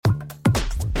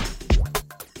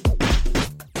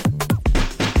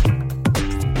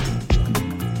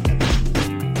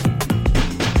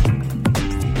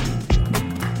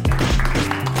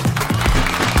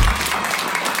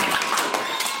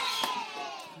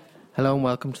Hello and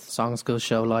welcome to the Songschool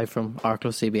show live from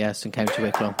Arklow, CBS in County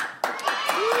Wicklow.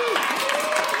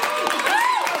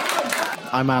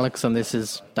 I'm Alex and this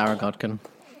is Dara Godkin.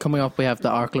 Coming up we have the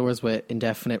Arklowers with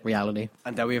Indefinite Reality.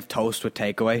 And then we have Toast with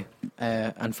Takeaway.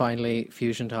 And finally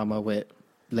Fusion Tama with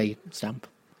Late Stamp.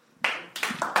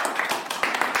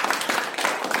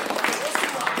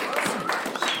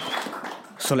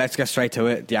 So let's get straight to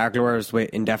it. The Arklowers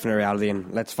with Indefinite Reality,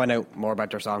 and let's find out more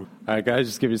about their song. Alright guys,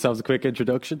 just give yourselves a quick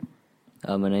introduction.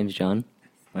 My name's John.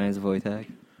 My name's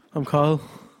Wojtek. I'm Kyle.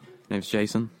 Name's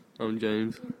Jason. I'm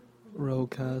James.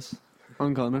 Rokas.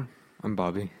 I'm Connor. I'm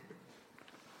Bobby.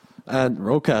 And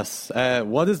Rokas,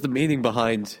 what is the meaning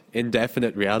behind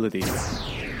Indefinite Reality?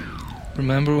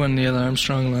 Remember when Neil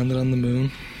Armstrong landed on the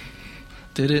moon?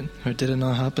 Did it or did it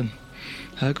not happen?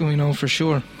 How can we know for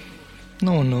sure?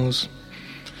 No one knows.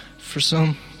 For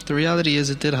some, the reality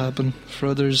is it did happen. For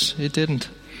others, it didn't.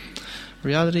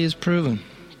 Reality is proven,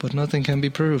 but nothing can be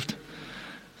proved.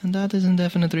 And that is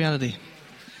indefinite reality.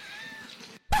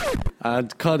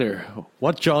 And Connor,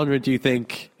 what genre do you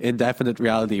think Indefinite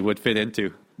Reality would fit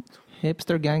into?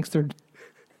 Hipster gangster.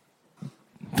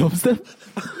 Dubstep?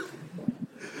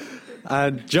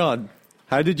 And John,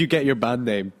 how did you get your band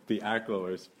name, the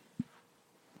Arklowers?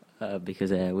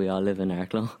 Because we all live in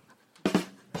Arklow.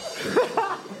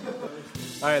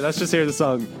 Alright, let's just hear the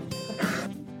song.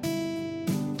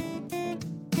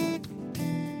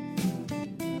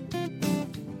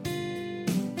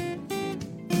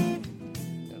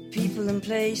 People and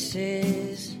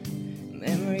places,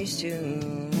 memories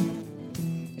too.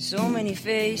 So many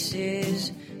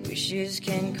faces, wishes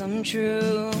can come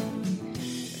true.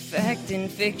 Fact and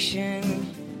fiction,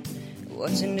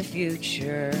 what's in the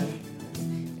future?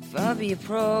 If I'll be a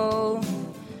pro,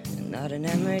 not an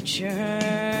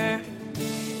amateur.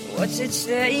 What's at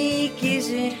stake?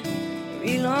 Is it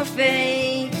real or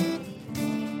fake?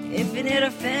 Infinite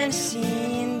or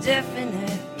fantasy,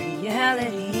 indefinite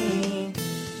reality.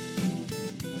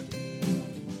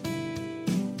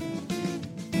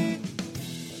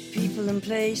 People and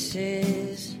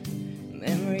places,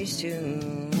 memories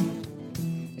too.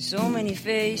 So many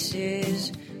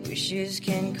faces, wishes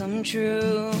can come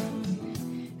true.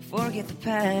 Forget the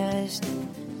past,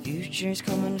 future's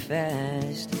coming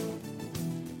fast.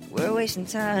 We're wasting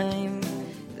time,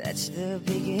 that's the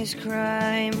biggest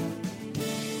crime.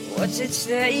 What's at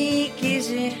stake? Is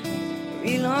it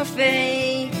real or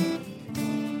fake?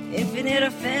 Infinite or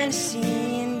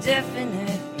fantasy,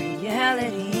 indefinite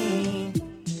reality.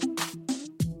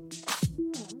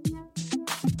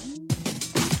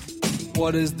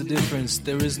 What is the difference?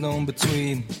 There is no in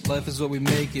between. Life is what we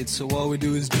make it, so all we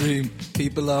do is dream.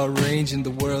 People are arranging,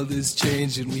 the world is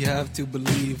changing. We have to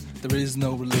believe there is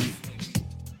no relief.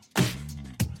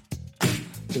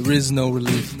 There is no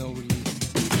relief.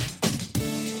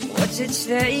 What's at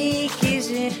stake?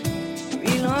 Is it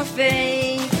real or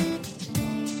fake?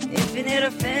 Infinite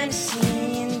or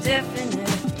fantasy,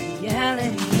 indefinite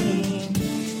reality.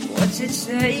 What's at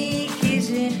stake? Is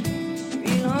it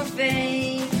real or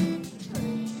fake?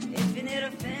 Infinite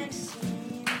or fantasy,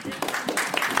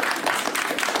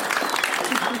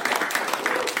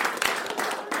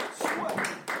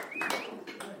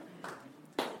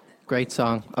 Great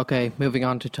song. Okay, moving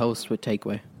on to Toast with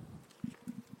Takeaway.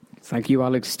 Thank you,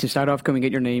 Alex. To start off, can we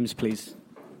get your names, please?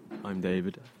 I'm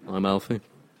David. I'm Alfie.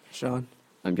 Sean.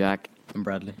 I'm Jack. I'm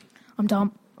Bradley. I'm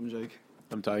Tom. I'm Jake.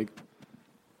 I'm Tig.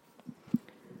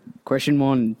 Question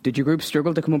 1. Did your group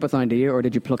struggle to come up with an idea, or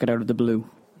did you pluck it out of the blue?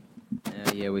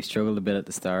 Yeah, we struggled a bit at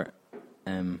the start.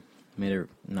 Made it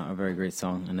not a very great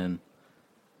song, and then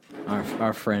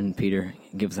our friend Peter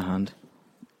gives a hand.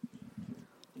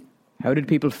 How did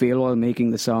people feel while making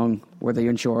the song? Were they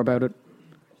unsure about it?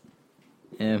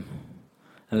 Yeah,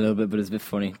 a little bit, but it's a bit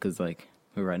funny because we're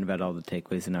writing about all the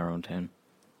takeaways in our own town.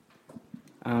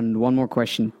 And one more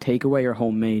question. Takeaway or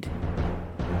homemade?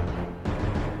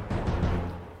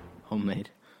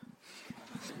 Homemade.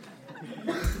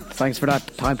 Thanks for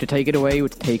that. Time to take it away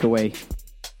with Takeaway.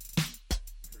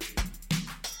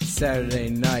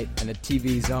 Saturday night and the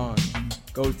TV's on.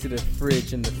 Go to the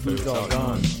fridge and the food's all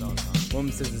gone. Mom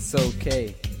says it's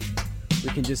okay.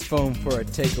 We can just phone for a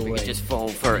takeaway.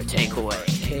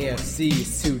 KFC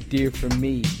is too dear for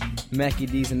me. Mackie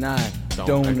D's and I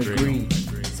don't agree.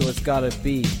 So it's gotta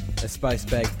be a spice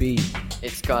bag B.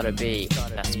 It's gotta be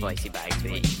a spicy bag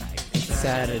B.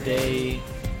 Saturday,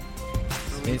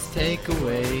 it's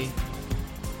takeaway.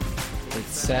 It's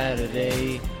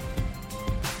Saturday,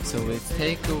 so it's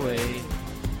takeaway.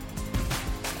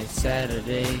 It's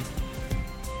Saturday,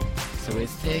 so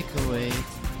it's takeaway.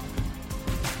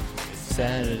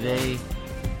 Saturday,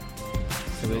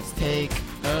 so it's take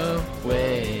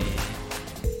away.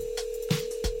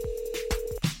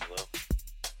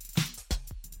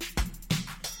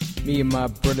 Me and my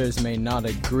brothers may not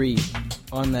agree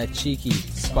on that cheeky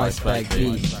spice bag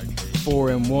B.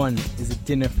 4 in 1 is a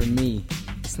dinner for me.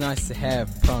 It's nice to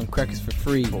have prawn crackers for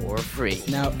free. For free. It's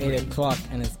now 8 o'clock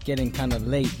and it's getting kinda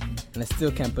late, and I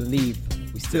still can't believe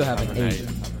we still haven't ate.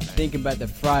 Thinking about the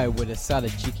fry with a side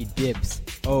of cheeky dips.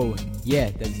 Oh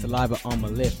yeah, there's saliva on my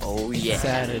lips. Oh yeah.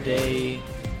 Saturday,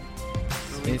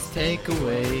 it's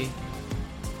takeaway.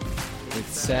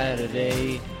 It's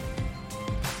Saturday,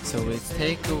 so it's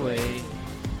takeaway.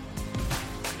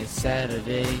 It's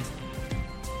Saturday,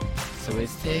 so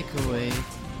it's takeaway.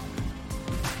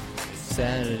 It's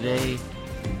Saturday,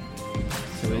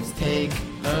 so it's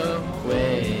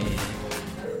takeaway.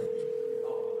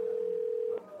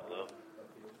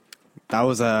 That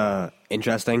was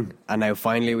interesting. And now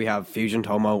finally we have Fusion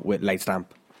Tomo with Late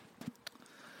Stamp.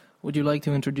 Would you like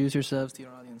to introduce yourselves to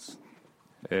your audience?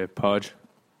 Podge.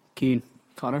 Keen.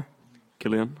 Connor.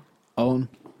 Killian. Owen.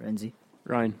 Renzi.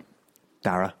 Ryan.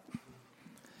 Dara.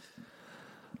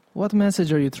 What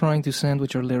message are you trying to send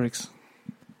with your lyrics?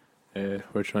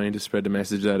 We're trying to spread the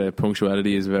message that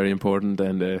punctuality is very important,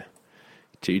 and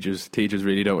teachers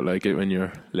really don't like it when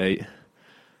you're late.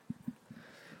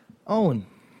 Owen,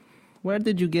 where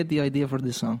did you get the idea for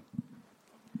this song?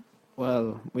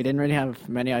 Well, we didn't really have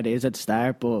many ideas at the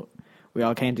start, but we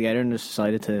all came together and just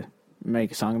decided to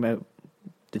make a song about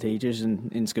the teachers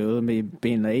in school and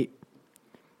being late.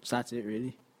 So that's it,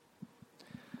 really.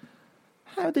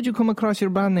 How did you come across your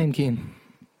band name, Keen?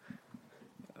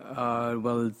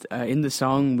 In the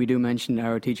song, we do mention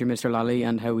our teacher, Mr. Lally,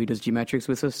 and how he does geometrics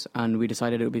with us, and we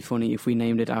decided it would be funny if we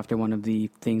named it after one of the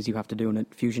things you have to do in it,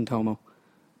 Fusion Tomo.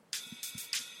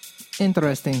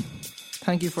 Interesting.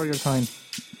 Thank you for your time.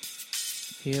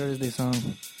 Here is the song.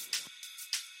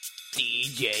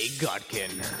 DJ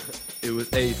Godkin. It was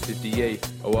 8:58.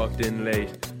 I walked in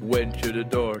late. Went through the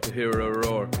door to hear a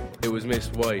roar. It was Miss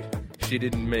White. She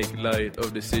didn't make light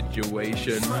of the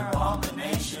situation.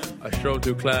 I strolled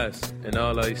through class, and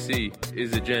all I see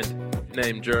is a gent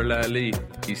named Jerla Lee.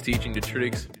 He's teaching the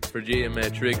tricks for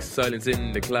geometrics, silence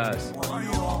in the class.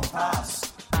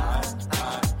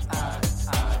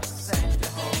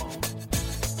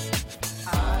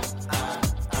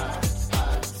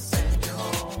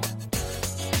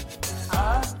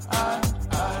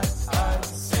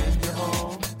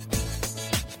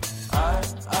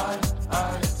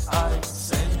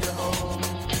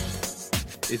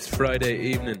 It's Friday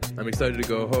evening, I'm excited to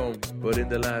go home, but in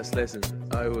the last lesson,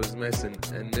 I was messing,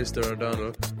 and Mr.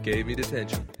 O'Donnell gave me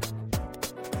detention.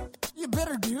 You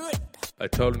better do it. I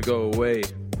told him to go away.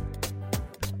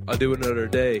 I'll do it another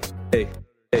day. Hey.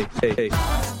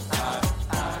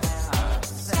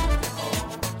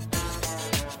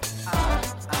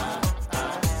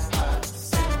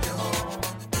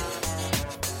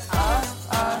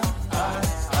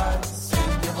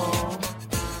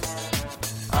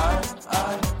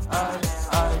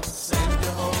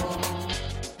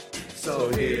 So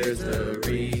here's the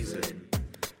reason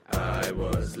I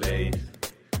was late.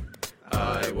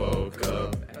 I woke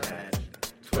up at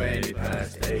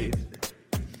 8:20.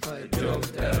 I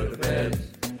jumped out of bed,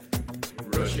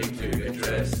 rushing to get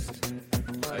dressed.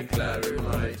 I clattered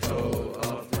my toe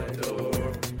off my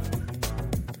door.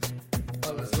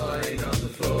 I was lying on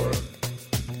the floor,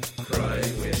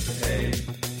 crying with pain.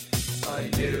 I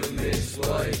knew Miss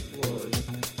White would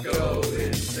go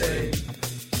insane.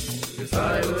 Cause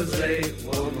I was late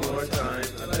one more time.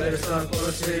 I better stop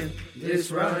busting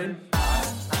this rhyme.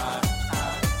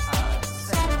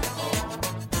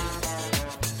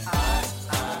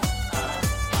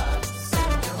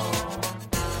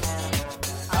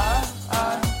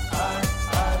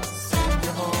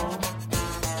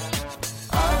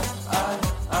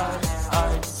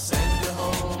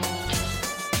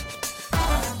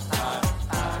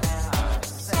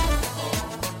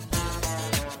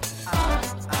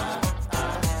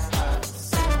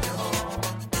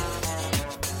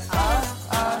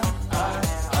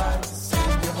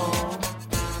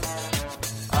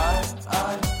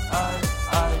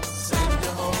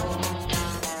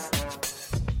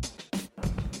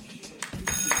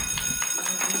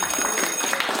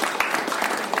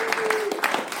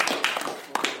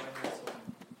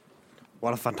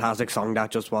 What a fantastic song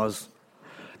that just was.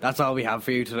 That's all we have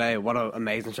for you today. What an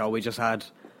amazing show we just had.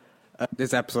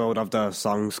 This episode of the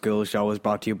Songschool show is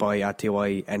brought to you by a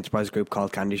TY enterprise group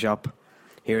called Candy Shop.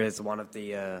 Here is one of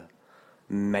the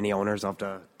many owners of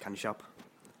the candy shop.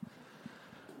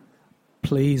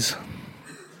 Please.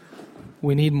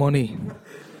 We need money.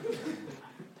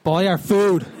 Buy our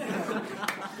food.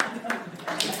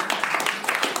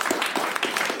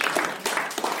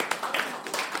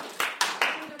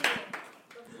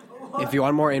 If you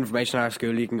want more information on our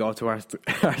school, you can go to our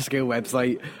school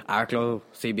website, Arklow,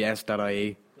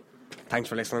 CBS.ie. Thanks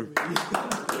for listening.